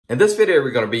In this video,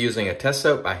 we're going to be using a test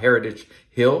soap by Heritage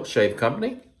Hill Shave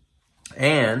Company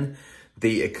and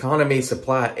the Economy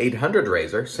Supply 800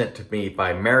 razor sent to me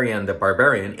by Marianne the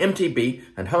Barbarian, MTB,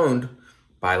 and honed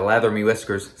by Lather Me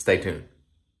Whiskers. Stay tuned.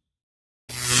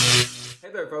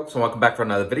 Hey there, folks, and welcome back for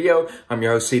another video. I'm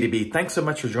your host, CDB. Thanks so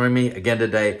much for joining me again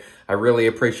today. I really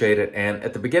appreciate it. And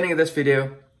at the beginning of this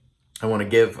video, I want to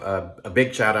give a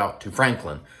big shout out to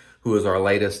Franklin, who is our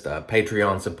latest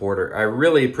Patreon supporter. I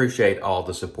really appreciate all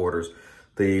the supporters.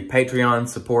 The Patreon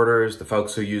supporters, the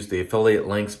folks who use the affiliate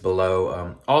links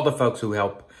below, all the folks who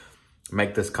help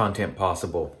make this content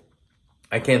possible.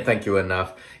 I can't thank you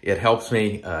enough. It helps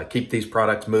me keep these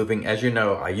products moving. As you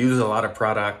know, I use a lot of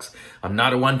products. I'm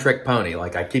not a one-trick pony.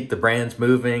 Like, I keep the brands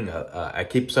moving. I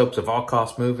keep soaps of all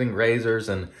costs moving, razors,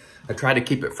 and I try to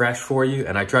keep it fresh for you,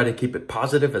 and I try to keep it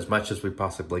positive as much as we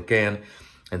possibly can.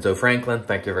 And so Franklin,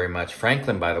 thank you very much.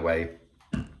 Franklin, by the way,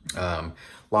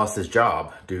 lost his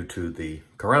job due to the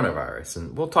coronavirus.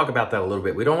 And we'll talk about that a little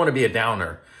bit. We don't want to be a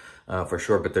downer for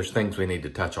sure, but there's things we need to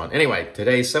touch on. Anyway,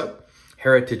 today's soap,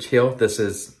 Heritage Hill. This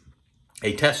is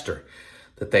a tester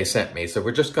that they sent me. So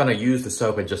we're just going to use the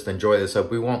soap and just enjoy the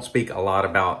soap. We won't speak a lot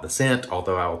about the scent,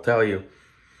 although I will tell you,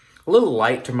 a little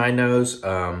light to my nose.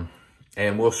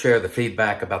 And we'll share the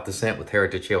feedback about the scent with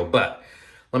Heritage Hill. But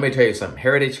let me tell you something.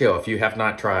 Heritage Hill, if you have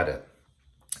not tried it,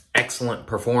 excellent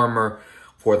performer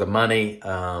for the money.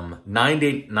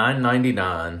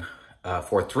 $99.99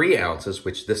 for 3 ounces,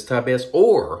 which this tub is,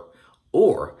 or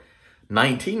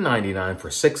 $19.99 for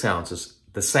 6 ounces.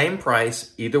 The same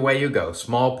price, either way you go,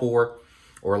 small pour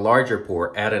or larger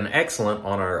pour, at an excellent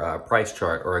on our price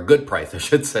chart, or a good price, I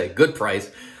should say, good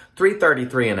price,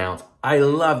 $3.33 an ounce. I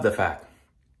love the fact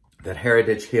that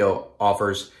Heritage Hill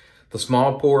offers the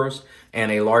small pours and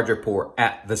a larger pour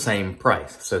at the same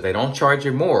price. So they don't charge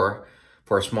you more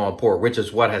for a small pour, which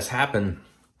is what has happened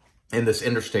in this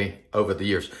industry over the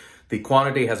years. The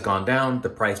quantity has gone down, the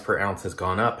price per ounce has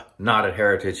gone up, not at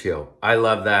Heritage Hill. I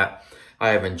love that.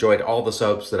 I have enjoyed all the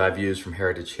soaps that I've used from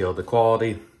Heritage Hill. The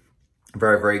quality,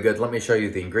 very, very good. Let me show you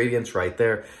the ingredients right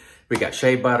there. We got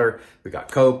shea butter, we got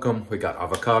kokum, we got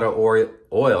avocado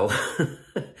oil.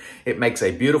 It makes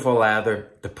a beautiful lather.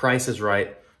 The price is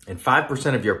right. And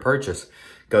 5% of your purchase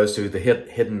goes to the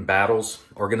Hidden Battles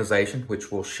organization,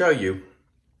 which will show you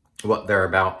what they're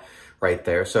about right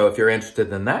there. So if you're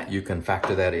interested in that, you can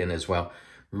factor that in as well.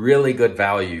 Really good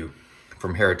value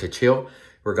from Heritage Hill.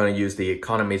 We're going to use the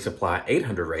Economy Supply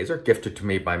 800 razor, gifted to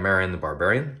me by Marianne the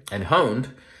Barbarian and honed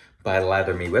by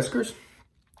Lather Me Whiskers.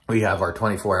 We have our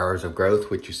 24 hours of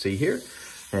growth, which you see here.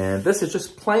 And this is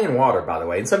just plain water, by the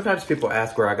way. And sometimes people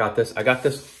ask where I got this. I got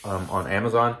this on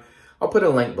Amazon. I'll put a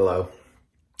link below.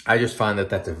 I just find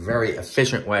that that's a very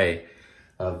efficient way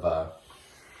of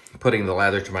putting the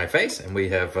lather to my face. And we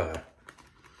have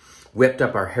whipped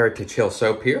up our Heritage Hill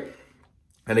soap here.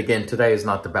 And again, today is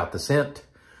not about the scent.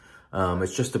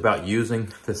 It's just about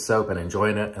using this soap and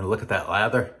enjoying it. And look at that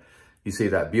lather. You see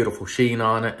that beautiful sheen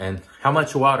on it. And how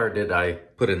much water did I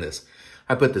put in this?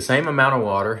 I put the same amount of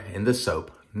water in this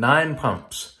soap, 9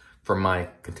 pumps from my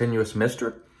continuous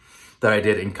mister, that I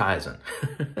did in Kaizen.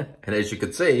 And as you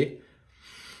can see,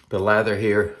 the lather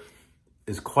here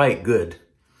is quite good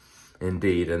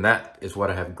indeed. And that is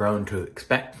what I have grown to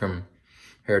expect from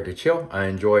Heritage Hill. I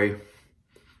enjoy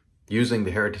using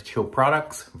the Heritage Hill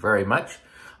products very much.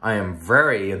 I am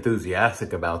very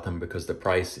enthusiastic about them because the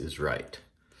price is right.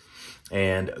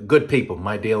 And good people.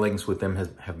 My dealings with them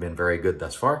have been very good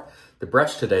thus far. The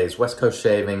brush today is West Coast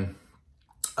Shaving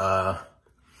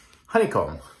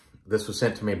Honeycomb. This was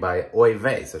sent to me by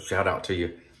Oive, so shout out to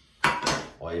you,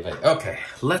 Oive. Okay,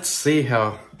 let's see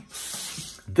how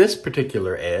this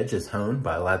particular edge is honed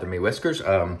by Lather Me Whiskers.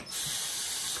 The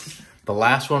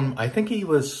last one, I think it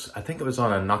was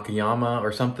on a Nakayama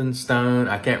or something stone.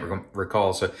 I can't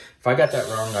recall, so if I got that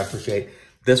wrong, I appreciate.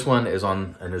 This one is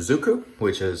on an Izuku,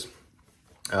 which is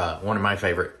one of my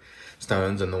favorite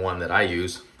stones and the one that I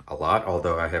use a lot,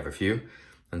 although I have a few.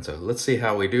 And so let's see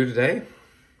how we do today.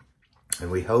 And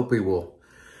we hope we will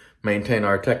maintain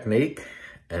our technique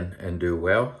and do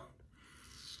well.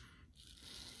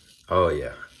 Oh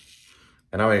yeah.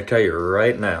 And I'm going to tell you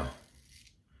right now,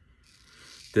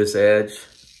 this edge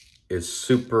is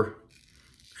super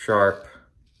sharp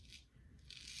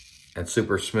and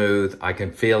super smooth. I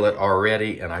can feel it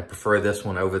already, and I prefer this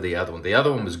one over the other one. The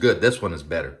other one was good. This one is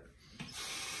better.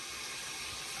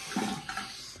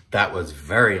 That was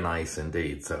very nice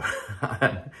indeed. So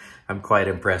I'm quite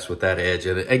impressed with that edge.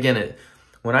 And again,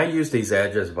 when I use these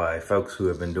edges by folks who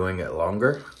have been doing it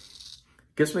longer, it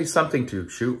gives me something to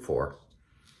shoot for,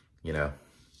 you know.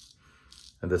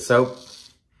 And the soap,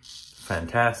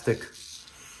 fantastic.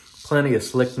 plenty of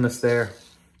slickness there.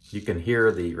 You can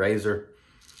hear the razor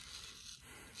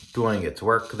doing its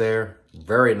work there.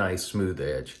 Very nice smooth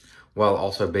edge while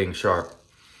also being sharp,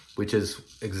 which is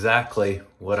exactly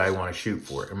what I want to shoot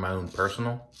for in my own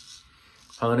personal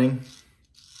hunting.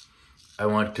 I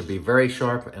want it to be very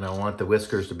sharp, and I want the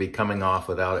whiskers to be coming off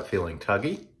without it feeling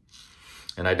tuggy.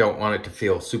 And I don't want it to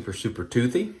feel super, super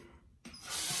toothy.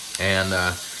 And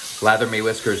Lather Me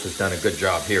Whiskers has done a good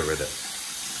job here with it.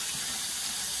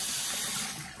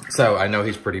 So I know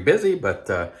he's pretty busy, but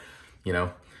you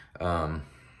know,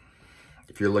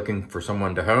 if you're looking for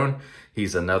someone to hone,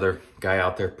 he's another guy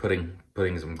out there putting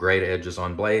some great edges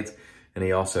on blades. And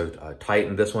he also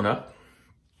tightened this one up,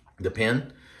 the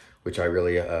pin, which I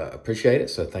really appreciate it.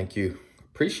 So thank you,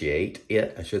 appreciate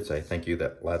it, I should say. Thank you,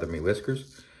 that Lather Me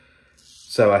Whiskers.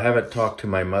 So I haven't talked to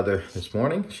my mother this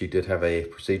morning. She did have a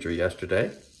procedure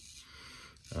yesterday.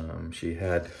 She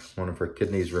had one of her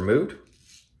kidneys removed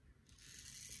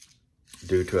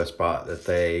due to a spot that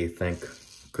they think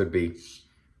could be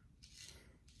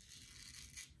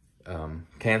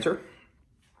cancer.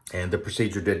 And the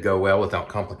procedure did go well without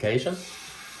complication.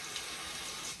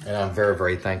 And I'm very,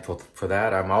 very thankful for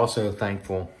that. I'm also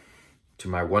thankful to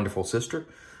my wonderful sister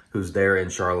who's there in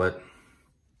Charlotte.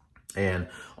 And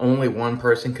only one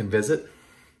person can visit.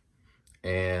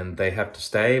 And they have to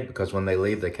stay because when they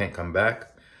leave, they can't come back.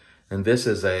 And this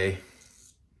is a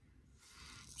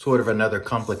sort of another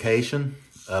complication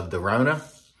of the Rona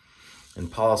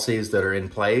and policies that are in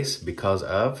place because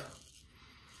of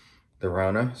the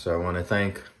Rona. So I want to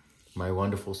thank my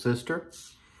wonderful sister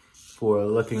for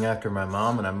looking after my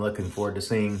mom, and I'm looking forward to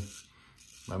seeing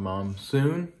my mom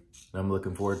soon. I'm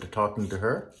looking forward to talking to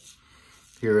her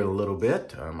here in a little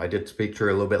bit. I did speak to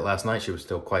her a little bit last night. She was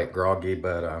still quite groggy,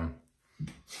 but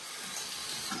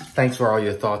thanks for all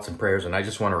your thoughts and prayers. And I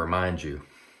just want to remind you,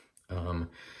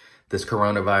 this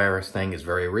coronavirus thing is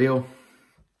very real.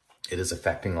 It is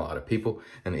affecting a lot of people.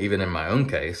 And even in my own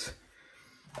case,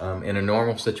 in a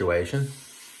normal situation,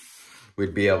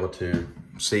 we'd be able to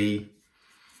see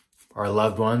our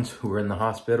loved ones who are in the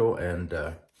hospital and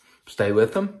stay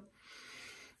with them.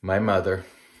 My mother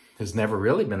has never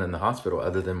really been in the hospital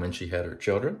other than when she had her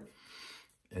children.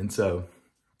 And so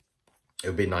it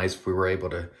would be nice if we were able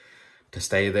to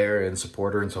stay there and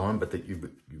support her and so on, but that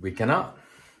we cannot.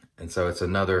 And so it's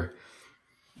another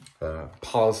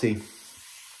policy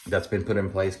that's been put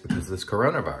in place because of this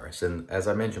coronavirus. And as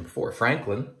I mentioned before,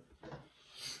 Franklin,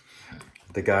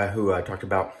 the guy who I talked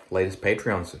about, latest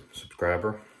Patreon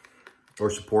subscriber, or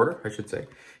supporter, I should say,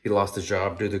 he lost his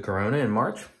job due to Corona in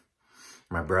March.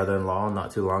 My brother-in-law,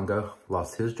 not too long ago,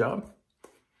 lost his job.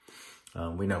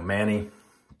 We know Manny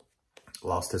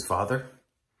lost his father.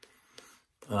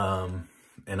 And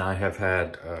I have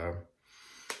had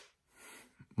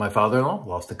my father-in-law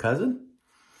lost a cousin.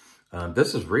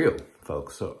 This is real,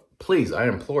 folks. So please, I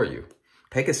implore you,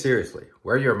 take it seriously.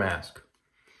 Wear your mask.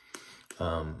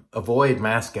 Avoid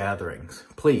mass gatherings.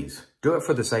 Please, do it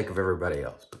for the sake of everybody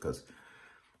else, because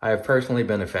I have personally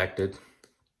been affected,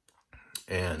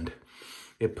 and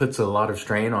it puts a lot of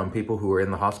strain on people who are in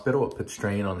the hospital. It puts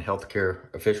strain on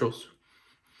healthcare officials.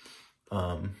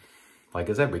 Like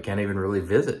I said, we can't even really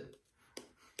visit,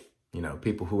 you know,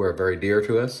 people who are very dear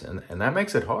to us, and that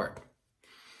makes it hard.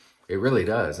 It really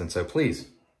does. And so please,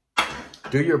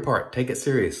 do your part. Take it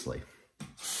seriously.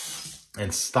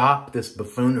 And stop this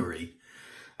buffoonery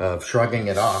of shrugging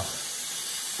it off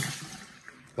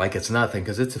like it's nothing,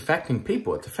 because it's affecting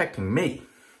people. It's affecting me.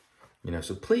 You know,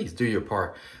 so please do your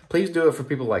part. Please do it for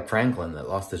people like Franklin that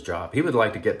lost his job. He would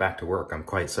like to get back to work, I'm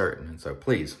quite certain. And so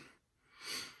please,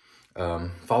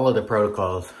 follow the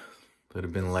protocols that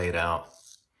have been laid out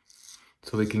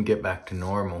so we can get back to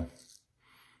normal.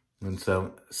 And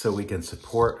so we can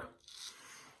support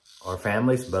our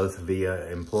families, both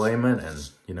via employment and,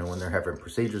 you know, when they're having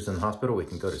procedures in the hospital, we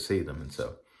can go to see them. And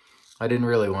so I didn't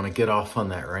really want to get off on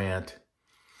that rant,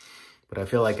 but I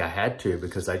feel like I had to,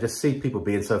 because I just see people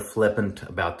being so flippant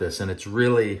about this, and it's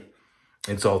really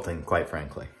insulting, quite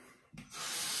frankly.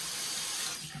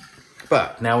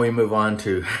 But now we move on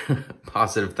to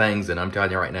positive things, and I'm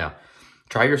telling you right now,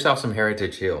 try yourself some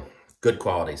Heritage Hill. Good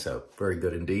quality soap, very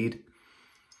good indeed.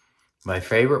 My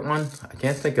favorite one, I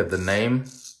can't think of the name.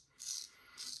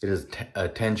 It is a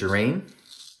tangerine.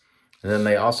 And then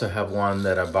they also have one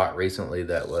that I bought recently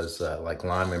that was like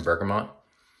lime and bergamot,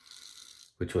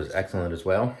 which was excellent as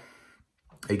well.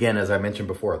 Again, as I mentioned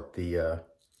before,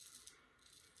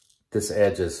 this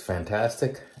edge is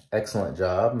fantastic. Excellent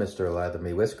job, Mr. Lather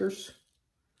Me Whiskers.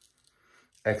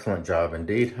 Excellent job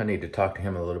indeed. I need to talk to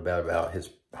him a little bit about his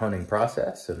honing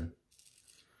process and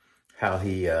how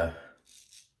he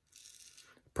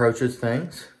approaches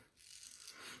things.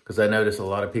 because I notice a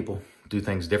lot of people do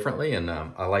things differently, and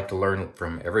I like to learn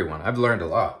from everyone. I've learned a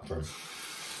lot from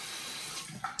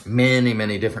many,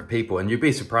 many different people, and you'd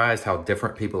be surprised how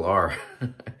different people are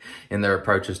in their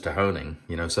approaches to honing.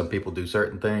 You know, some people do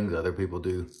certain things, other people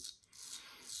do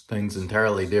things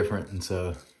entirely different, and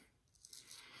so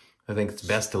I think it's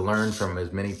best to learn from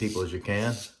as many people as you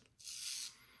can,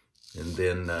 and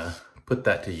then put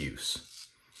that to use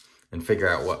and figure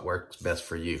out what works best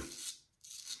for you.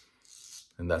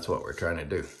 And that's what we're trying to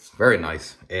do. Very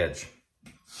nice edge.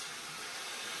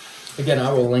 Again,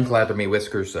 I will link Lather Me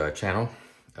Whiskers channel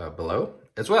below,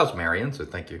 as well as Marion, so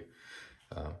thank you,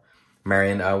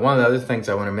 Marion. One of the other things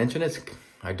I want to mention is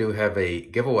I do have a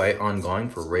giveaway ongoing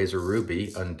for Razor Ruby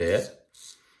Undead.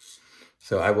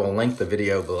 So I will link the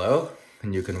video below,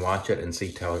 and you can watch it and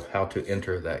see how to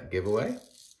enter that giveaway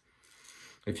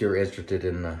if you're interested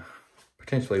in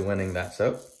potentially winning that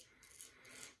soap.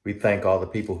 We thank all the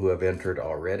people who have entered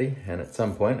already, and at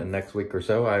some point in the next week or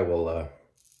so, I will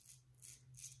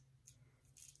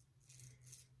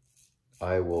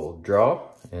draw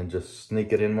and just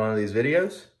sneak it in one of these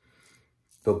videos.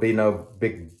 There'll be no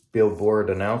big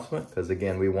billboard announcement, because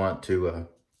again, we want to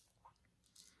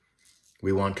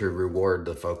reward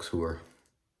the folks who are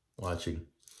watching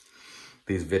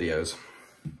these videos.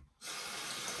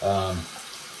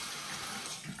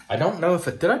 I don't know if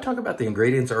did I talk about the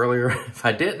ingredients earlier? If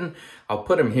I didn't, I'll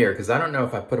put them here, because I don't know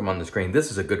if I put them on the screen.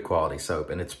 This is a good quality soap,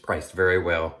 and it's priced very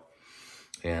well,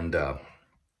 and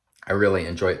I really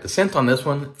enjoy it. The Synth on this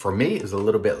one, for me, is a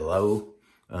little bit low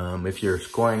if you're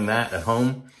scoring that at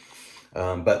home.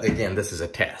 But again, this is a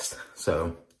test.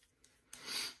 So,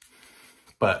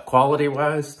 but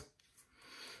quality-wise,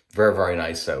 very, very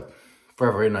nice soap.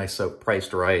 Very, very nice soap,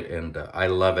 priced right, and I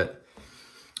love it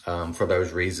for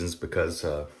those reasons, because,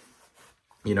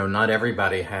 you know, not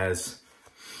everybody has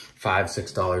 $5,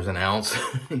 $6 an ounce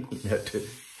you know,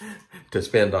 to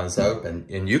spend on soap,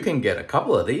 and you can get a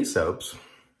couple of these soaps.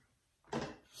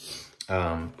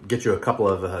 Get you a couple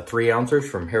of 3 ounces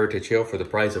from Heritage Hill for the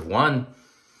price of one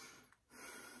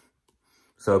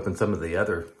soap, and some of the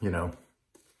other, you know,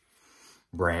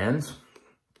 brands.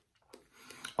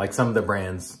 Like some of the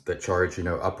brands that charge, you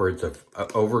know, upwards of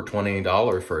over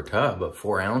 $20 for a tub of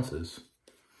 4 ounces.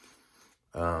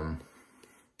 And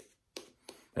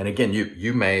again,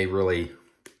 you may really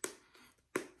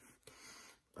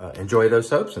enjoy those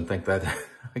soaps and think that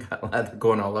I got lather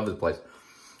going all over the place.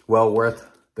 Well worth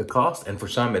the cost, and for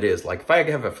some it is. Like if I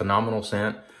have a phenomenal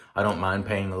scent, I don't mind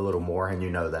paying a little more, and you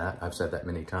know that. I've said that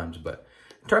many times. But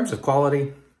in terms of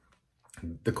quality,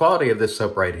 the quality of this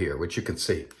soap right here, which you can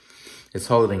see, it's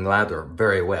holding lather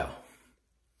very well.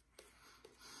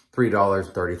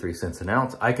 $3.33 an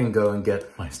ounce. I can go and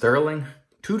get my Sterling,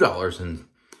 $2 and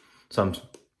some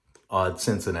odd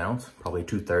cents an ounce, probably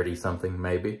 $2.30 something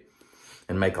maybe,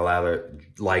 and make a lather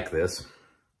like this.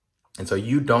 And so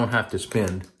you don't have to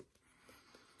spend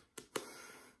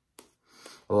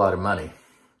a lot of money.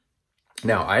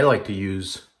 Now, I like to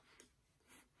use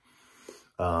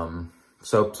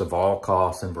soaps of all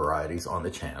costs and varieties on the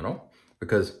channel,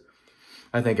 because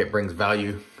I think it brings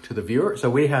value to the viewer. So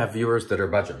we have viewers that are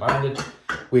budget-minded.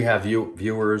 We have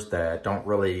viewers that don't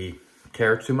really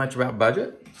care too much about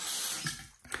budget.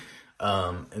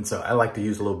 And so I like to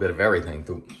use a little bit of everything,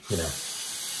 you know.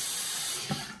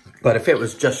 But if it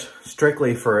was just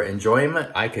strictly for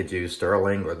enjoyment, I could use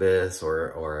Sterling or this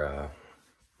or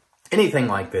anything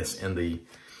like this in the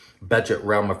budget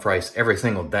realm of price every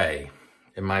single day.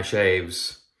 And my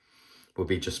shaves will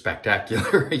be just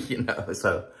spectacular, you know.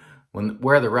 So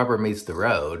where the rubber meets the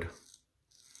road,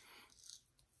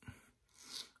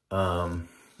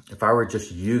 if I were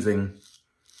just using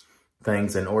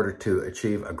things in order to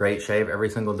achieve a great shave every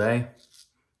single day,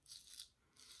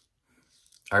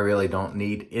 I really don't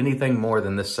need anything more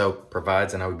than this soap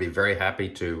provides, and I would be very happy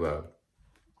to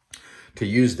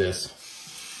use this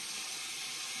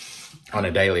on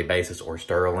a daily basis, or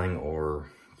Sterling, or,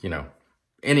 you know,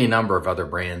 any number of other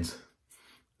brands.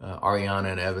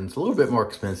 Ariana and Evans, a little bit more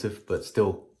expensive, but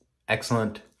still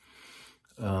excellent.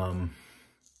 You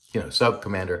know, Soap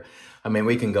Commander. I mean,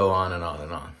 we can go on and on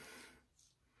and on.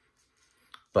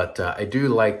 But I do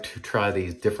like to try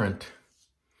these different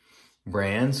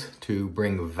brands to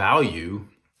bring value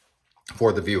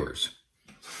for the viewers.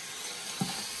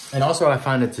 And also, I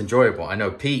find it's enjoyable. I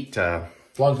know Pete,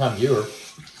 longtime viewer,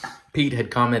 Pete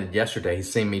had commented yesterday.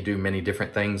 He's seen me do many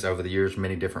different things over the years,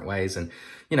 many different ways. And,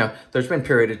 you know, there's been a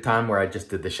period of time where I just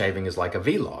did the shaving as like a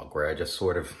vlog, where I just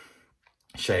sort of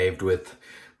shaved with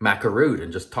Macaroon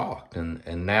and just talked.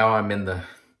 And now I'm in the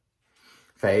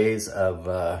phase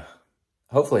of,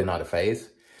 hopefully not a phase,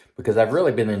 because I've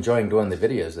really been enjoying doing the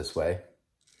videos this way.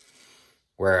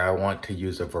 where I want to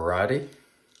use a variety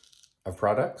of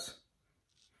products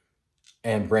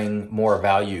and bring more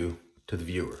value to the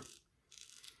viewer.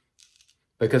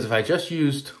 Because if I just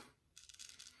used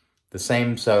the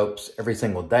same soaps every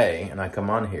single day and I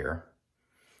come on here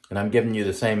and I'm giving you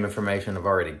the same information I've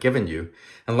already given you,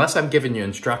 unless I'm giving you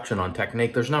instruction on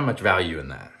technique, there's not much value in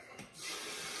that.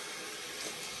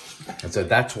 And so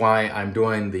that's why I'm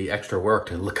doing the extra work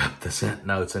to look up the scent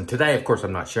notes. And today, of course,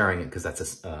 I'm not sharing it because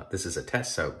this is a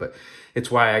test soap, but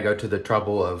it's why I go to the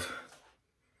trouble of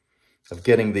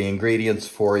getting the ingredients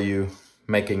for you,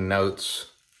 making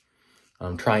notes,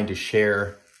 trying to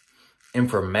share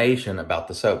information about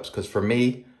the soaps. Because for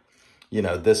me, you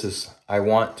know, I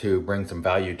want to bring some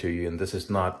value to you, and this is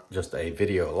not just a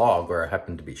video log where I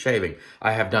happen to be shaving.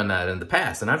 I have done that in the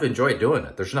past, and I've enjoyed doing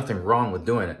it. There's nothing wrong with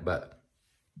doing it, but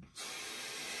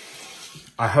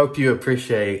I hope you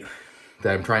appreciate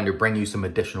that I'm trying to bring you some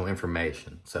additional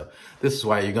information. So this is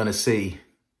why you're going to see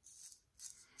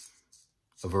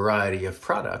a variety of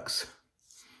products,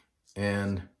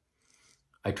 and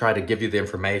I try to give you the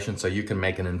information so you can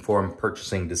make an informed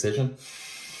purchasing decision.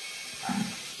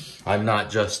 I'm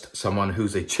not just someone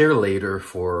who's a cheerleader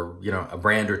for, you know, a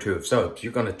brand or two of soaps.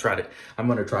 I'm going to try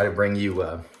to bring you,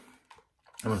 I'm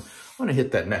going to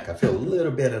hit that neck. I feel a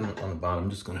little bit on the bottom. I'm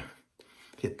just going to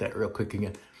hit that real quick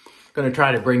again. I'm going to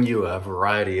try to bring you a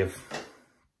variety of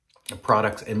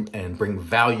products and bring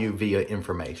value via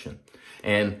information.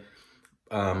 And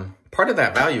part of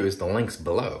that value is the links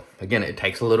below. Again, it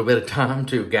takes a little bit of time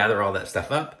to gather all that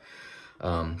stuff up.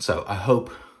 So I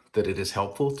hope that it is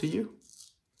helpful to you.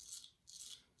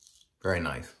 Very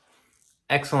nice.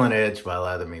 Excellent Edge by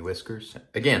Lather Me Whiskers.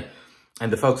 Again,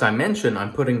 and the folks I mentioned,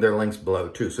 I'm putting their links below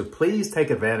too. So please take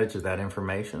advantage of that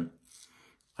information.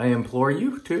 I implore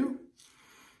you to,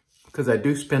 because I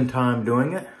do spend time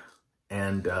doing it.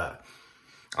 And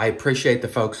I appreciate the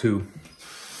folks who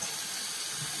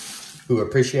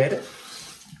appreciate it.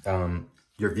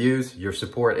 Your views, your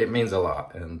support, it means a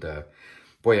lot. And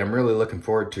boy, I'm really looking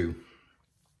forward to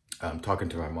talking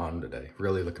to my mom today.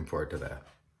 Really looking forward to that.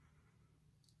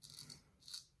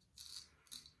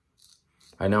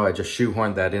 I know I just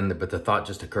shoehorned that in, but the thought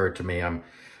just occurred to me. I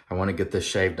want to get this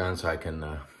shave done so I can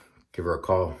give her a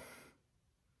call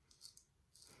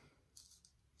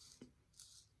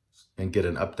and get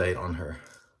an update on her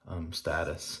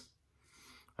status.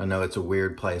 I know it's a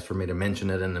weird place for me to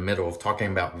mention it in the middle of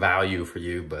talking about value for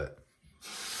you, but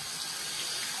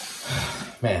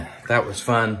man, that was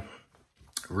fun,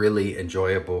 really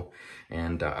enjoyable.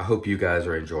 And I hope you guys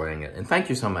are enjoying it. And thank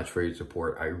you so much for your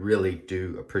support. I really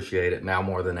do appreciate it now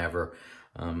more than ever.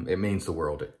 It means the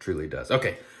world. It truly does.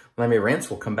 Okay, let me rinse.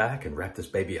 We'll come back and wrap this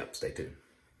baby up. Stay tuned.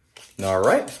 All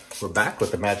right, we're back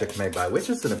with the Magic Made by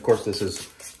Witches. And of course, this is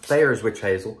Thayer's Witch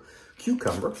Hazel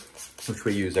Cucumber, which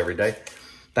we use every day.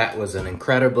 That was an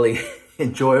incredibly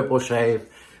enjoyable shave.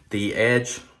 The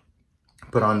edge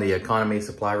put on the Economy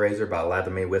Supply Razor by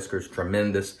Lather Me Whiskers.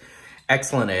 Tremendous,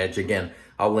 excellent edge. Again,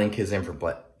 I'll link his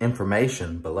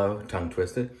information below, tongue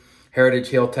twisted. Heritage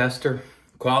Heel Tester,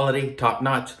 quality, top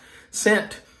notch.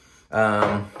 Scent,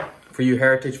 for you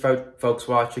Heritage folks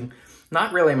watching,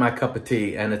 not really my cup of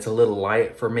tea, and it's a little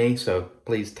light for me, so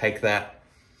please take that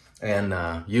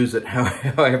and use it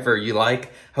however you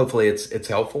like. Hopefully it's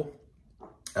helpful.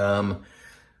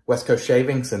 West Coast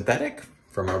Shaving Synthetic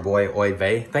from our boy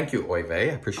Oive. Thank you, Oive,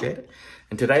 I appreciate it.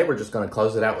 And today we're just going to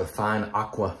close it out with Fine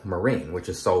Aquamarine, which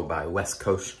is sold by West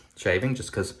Coast Shaving, just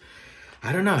because,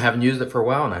 I don't know, I haven't used it for a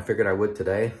while, and I figured I would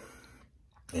today.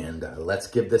 And let's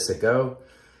give this a go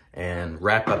and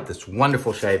wrap up this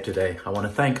wonderful shave today. I want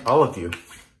to thank all of you.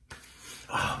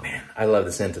 Oh, man, I love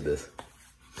the scent of this.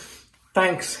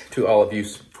 Thanks to all of you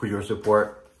for your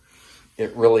support.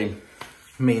 It really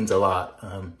means a lot.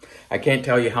 I can't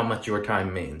tell you how much your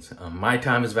time means. My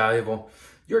time is valuable.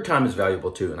 Your time is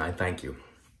valuable too, and I thank you.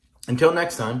 Until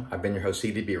next time, I've been your host,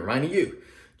 CDB, reminding you,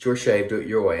 it's your shave, do it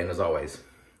your way, and as always,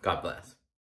 God bless.